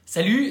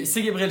Salut,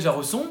 c'est Gabriel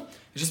Jarosson,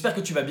 j'espère que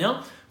tu vas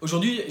bien.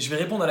 Aujourd'hui, je vais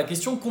répondre à la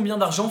question combien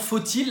d'argent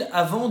faut-il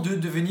avant de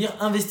devenir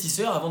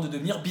investisseur, avant de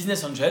devenir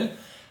business angel.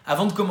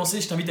 Avant de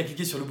commencer, je t'invite à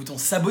cliquer sur le bouton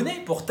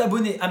s'abonner pour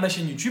t'abonner à ma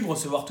chaîne YouTube,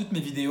 recevoir toutes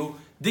mes vidéos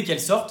dès qu'elles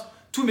sortent,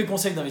 tous mes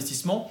conseils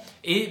d'investissement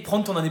et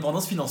prendre ton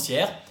indépendance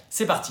financière.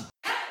 C'est parti!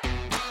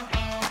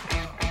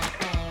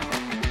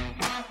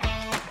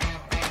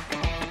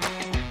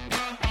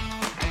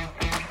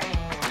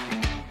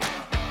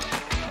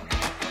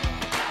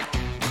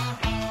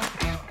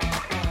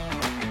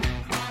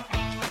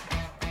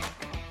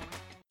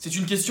 C'est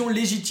une question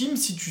légitime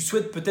si tu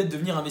souhaites peut-être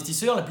devenir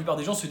investisseur. La plupart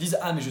des gens se disent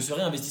 « Ah, mais je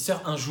serai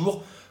investisseur un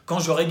jour quand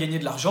j'aurai gagné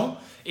de l'argent. »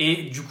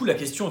 Et du coup, la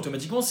question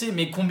automatiquement, c'est «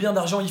 Mais combien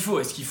d'argent il faut ?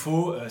 Est-ce qu'il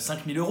faut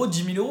 5 000 euros,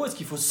 10 000 euros ? Est-ce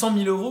qu'il faut 100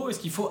 000 euros ? Est-ce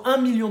qu'il faut 1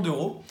 million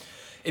d'euros ?»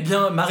 Eh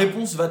bien, ma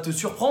réponse va te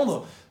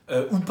surprendre,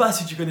 ou pas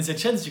si tu connais cette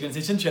chaîne. Si tu connais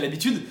cette chaîne, tu as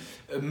l'habitude.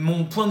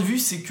 Mon point de vue,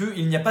 c'est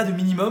qu'il n'y a pas de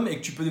minimum et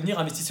que tu peux devenir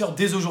investisseur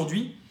dès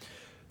aujourd'hui.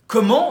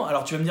 Comment ?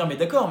 Alors tu vas me dire « Mais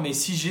d'accord, mais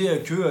si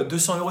j'ai que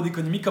 200 euros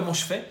d'économie, comment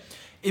je fais ?»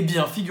 Eh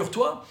bien,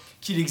 figure-toi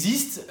qu'il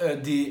existe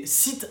des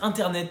sites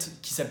internet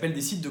qui s'appellent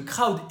des sites de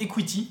crowd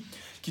equity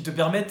qui te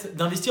permettent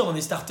d'investir dans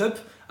des startups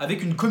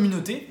avec une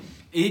communauté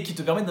et qui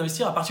te permettent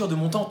d'investir à partir de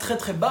montants très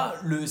très bas.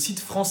 Le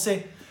site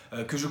français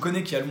que je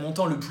connais qui a le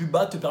montant le plus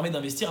bas te permet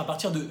d'investir à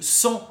partir de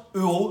 100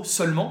 euros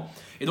seulement.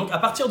 Et donc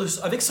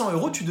avec 100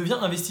 euros, tu deviens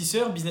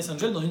investisseur business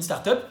angel dans une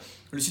startup.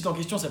 Le site en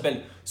question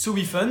s'appelle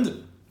SoWeFund.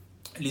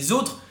 Les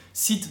autres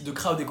sites de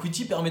crowd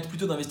equity permettent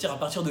plutôt d'investir à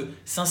partir de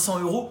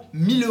 500 euros,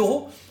 1000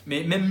 euros.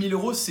 Mais même 1000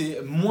 euros,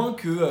 c'est moins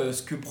que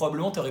ce que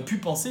probablement tu aurais pu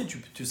penser. Tu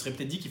te serais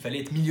peut-être dit qu'il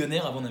fallait être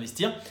millionnaire avant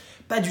d'investir.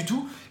 Pas du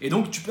tout. Et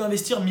donc, tu peux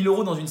investir 1000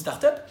 euros dans une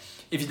startup.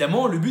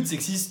 Évidemment, le but, c'est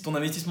que si ton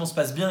investissement se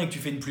passe bien et que tu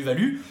fais une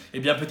plus-value, eh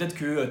bien peut-être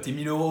que tes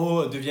 1000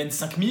 euros deviennent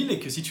 5000 et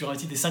que si tu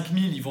réinvestis tes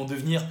 5000, ils vont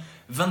devenir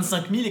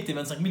 25 000 et que tes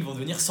 25 000 vont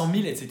devenir 100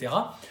 000, etc.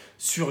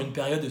 Sur une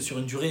période, sur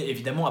une durée,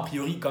 évidemment, a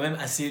priori quand même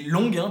assez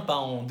longue, hein, pas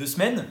en 2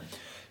 semaines.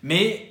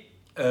 Mais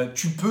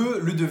tu peux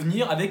le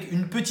devenir avec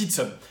une petite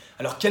somme.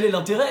 Alors quel est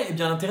l'intérêt ? Eh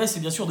bien l'intérêt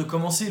c'est bien sûr de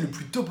commencer le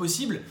plus tôt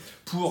possible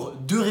pour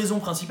 2 raisons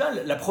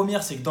principales. La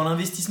première c'est que dans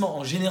l'investissement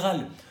en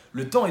général,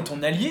 le temps est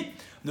ton allié,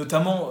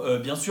 notamment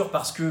bien sûr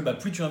parce que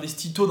plus tu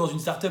investis tôt dans une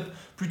startup,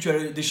 plus tu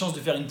as des chances de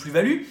faire une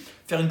plus-value.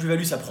 Faire une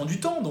plus-value ça prend du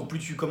temps, donc plus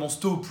tu commences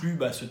tôt, plus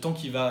ce temps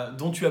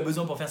dont tu as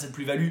besoin pour faire cette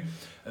plus-value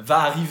va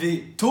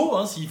arriver tôt.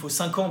 S'il faut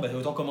 5 ans,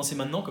 autant commencer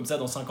maintenant, comme ça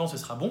dans 5 ans ce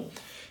sera bon.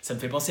 Ça me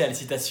fait penser à la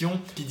citation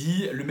qui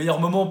dit « Le meilleur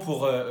moment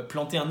pour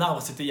planter un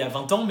arbre, c'était il y a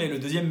 20 ans, mais le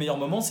deuxième meilleur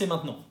moment, c'est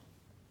maintenant. »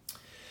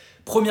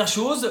 Première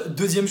chose.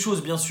 Deuxième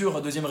chose, bien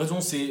sûr, deuxième raison,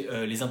 c'est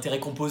les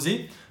intérêts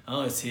composés.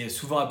 C'est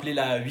souvent appelé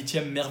la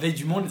 8e merveille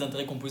du monde, les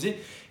intérêts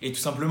composés. Et tout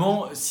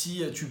simplement,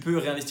 si tu peux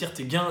réinvestir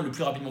tes gains le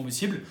plus rapidement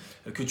possible,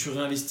 que tu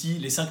réinvestis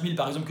les 5000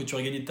 par exemple que tu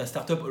aurais gagné de ta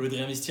startup au lieu de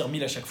réinvestir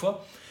 1000 à chaque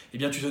fois, eh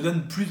bien tu te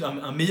donnes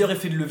un meilleur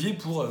effet de levier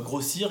pour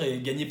grossir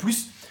et gagner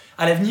plus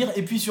à l'avenir.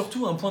 Et puis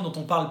surtout, un point dont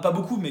on parle pas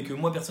beaucoup, mais que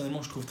moi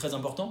personnellement je trouve très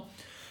important,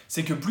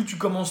 c'est que plus tu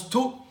commences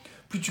tôt,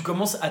 plus tu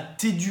commences à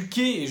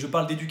t'éduquer, et je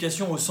parle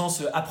d'éducation au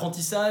sens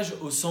apprentissage,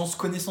 au sens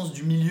connaissance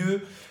du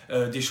milieu,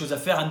 des choses à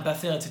faire, à ne pas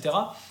faire, etc.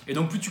 Et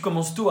donc plus tu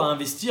commences tôt à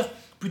investir,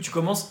 plus tu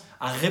commences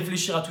à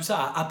réfléchir à tout ça,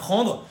 à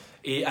apprendre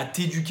et à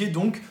t'éduquer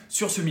donc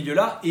sur ce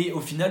milieu-là. Et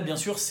au final, bien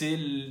sûr, c'est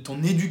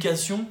ton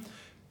éducation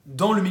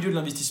dans le milieu de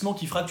l'investissement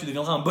qui fera que tu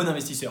deviendras un bon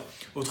investisseur.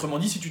 Autrement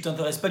dit, si tu ne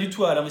t'intéresses pas du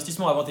tout à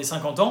l'investissement avant tes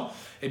 50 ans,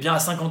 eh bien à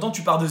 50 ans,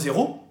 tu pars de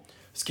zéro.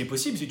 Ce qui est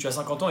possible, si tu as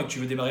 50 ans et que tu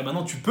veux démarrer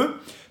maintenant, tu peux.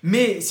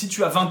 Mais si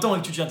tu as 20 ans et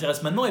que tu t'y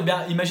intéresses maintenant, eh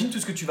bien imagine tout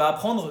ce que tu vas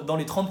apprendre dans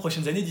les 30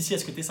 prochaines années d'ici à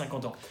ce que tu aies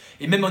 50 ans.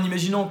 Et même en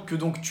imaginant que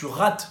donc tu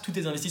rates tous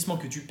tes investissements,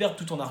 que tu perds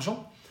tout ton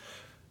argent,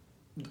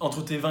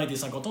 entre tes 20 et tes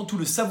 50 ans, tout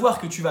le savoir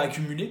que tu vas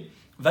accumuler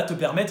va te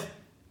permettre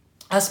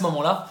à ce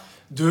moment-là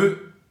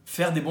de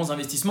faire des bons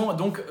investissements.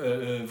 Donc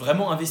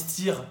vraiment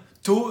investir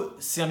tôt,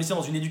 c'est investir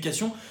dans une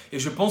éducation. Et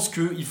je pense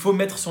qu'il faut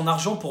mettre son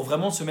argent pour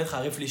vraiment se mettre à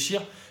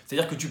réfléchir.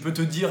 C'est-à-dire que tu peux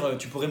te dire,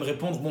 tu pourrais me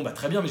répondre, bon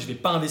très bien, mais je ne vais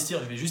pas investir,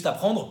 je vais juste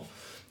apprendre.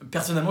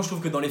 Personnellement, je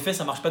trouve que dans les faits,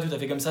 ça ne marche pas tout à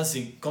fait comme ça.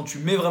 C'est quand tu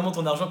mets vraiment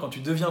ton argent, quand tu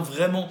deviens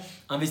vraiment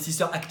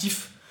investisseur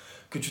actif,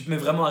 que tu te mets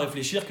vraiment à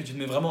réfléchir, que tu te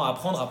mets vraiment à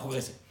apprendre, à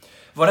progresser.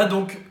 Voilà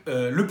donc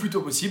le plus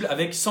tôt possible,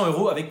 avec 100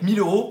 euros, avec 1000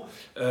 euros,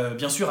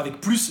 bien sûr avec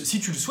plus si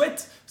tu le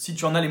souhaites, si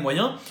tu en as les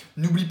moyens.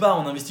 N'oublie pas,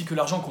 on n'investit que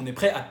l'argent qu'on est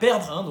prêt à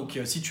perdre. Donc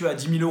si tu as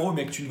 10 000 euros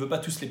mais que tu ne veux pas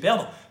tous les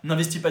perdre,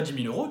 n'investis pas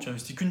 10 000 euros, tu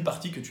investis qu'une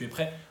partie que tu es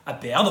prêt à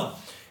perdre.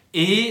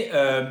 Et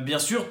bien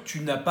sûr, tu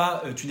n'es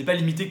pas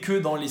limité que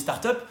dans les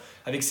startups.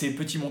 Avec ces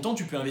petits montants,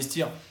 tu peux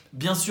investir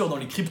bien sûr dans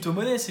les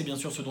crypto-monnaies. C'est bien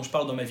sûr ce dont je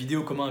parle dans ma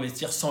vidéo, comment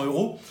investir 100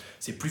 euros.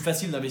 C'est plus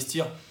facile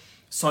d'investir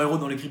 100 euros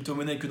dans les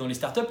crypto-monnaies que dans les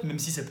startups, même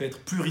si ça peut être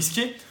plus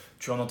risqué.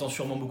 Tu en entends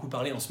sûrement beaucoup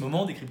parler en ce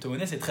moment, des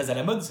crypto-monnaies, c'est très à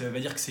la mode, ça veut pas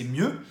dire que c'est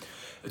mieux.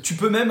 Tu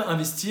peux même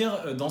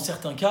investir dans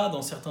certains cas,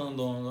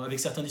 avec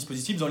certains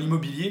dispositifs, dans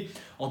l'immobilier,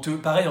 en te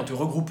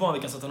regroupant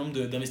avec un certain nombre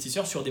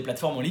d'investisseurs sur des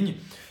plateformes en ligne.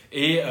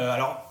 Et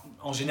alors,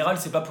 en général,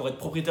 c'est pas pour être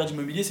propriétaire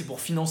d'immobilier, c'est pour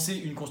financer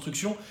une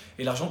construction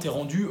et l'argent t'est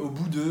rendu au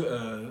bout de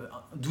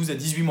 12 à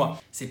 18 mois.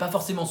 C'est pas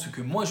forcément ce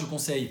que moi je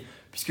conseille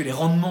puisque les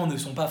rendements ne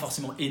sont pas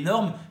forcément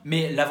énormes,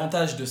 mais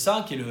l'avantage de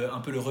ça, qui est un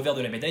peu le revers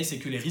de la médaille, c'est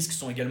que les risques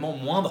sont également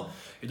moindres,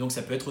 et donc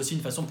ça peut être aussi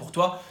une façon pour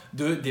toi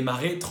de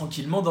démarrer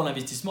tranquillement dans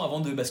l'investissement avant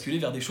de basculer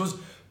vers des choses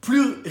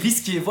plus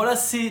risquées. Voilà,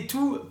 c'est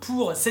tout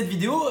pour cette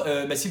vidéo.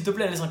 S'il te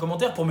plaît, laisse un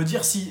commentaire pour me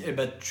dire si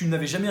tu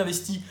n'avais jamais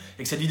investi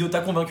et que cette vidéo t'a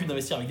convaincu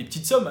d'investir avec des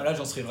petites sommes. Là,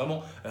 j'en serais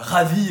vraiment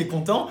ravi et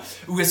content.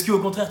 Ou est-ce qu'au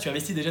contraire, tu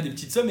investis déjà des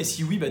petites sommes, et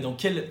si oui, dans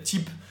quel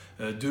type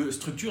de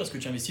structure, est-ce que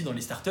tu investis dans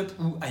les startups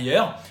ou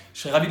ailleurs?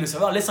 Je serais ravi de le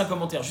savoir. Laisse un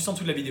commentaire juste en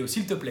dessous de la vidéo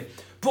s'il te plaît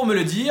pour me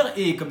le dire,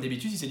 et comme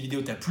d'habitude, si cette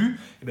vidéo t'a plu,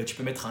 tu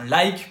peux mettre un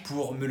like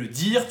pour me le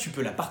dire, tu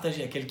peux la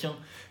partager à quelqu'un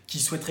qui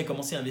souhaiterait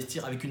commencer à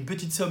investir avec une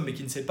petite somme mais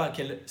qui ne sait pas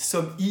quelle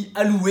somme y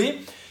allouer.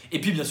 Et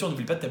puis bien sûr,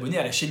 n'oublie pas de t'abonner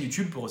à la chaîne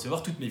YouTube pour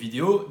recevoir toutes mes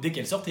vidéos dès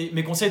qu'elles sortent et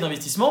mes conseils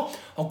d'investissement.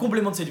 En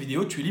complément de cette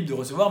vidéo, tu es libre de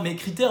recevoir mes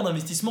critères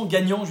d'investissement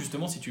gagnants,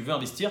 justement si tu veux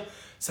investir,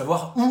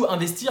 savoir où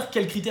investir,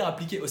 quels critères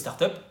appliquer aux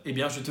startups. Eh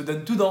bien, je te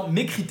donne tout dans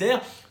mes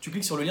critères. Tu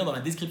cliques sur le lien dans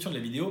la description de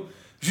la vidéo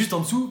juste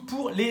en dessous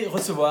pour les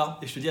recevoir.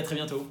 Et je te dis à très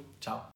bientôt. Ciao.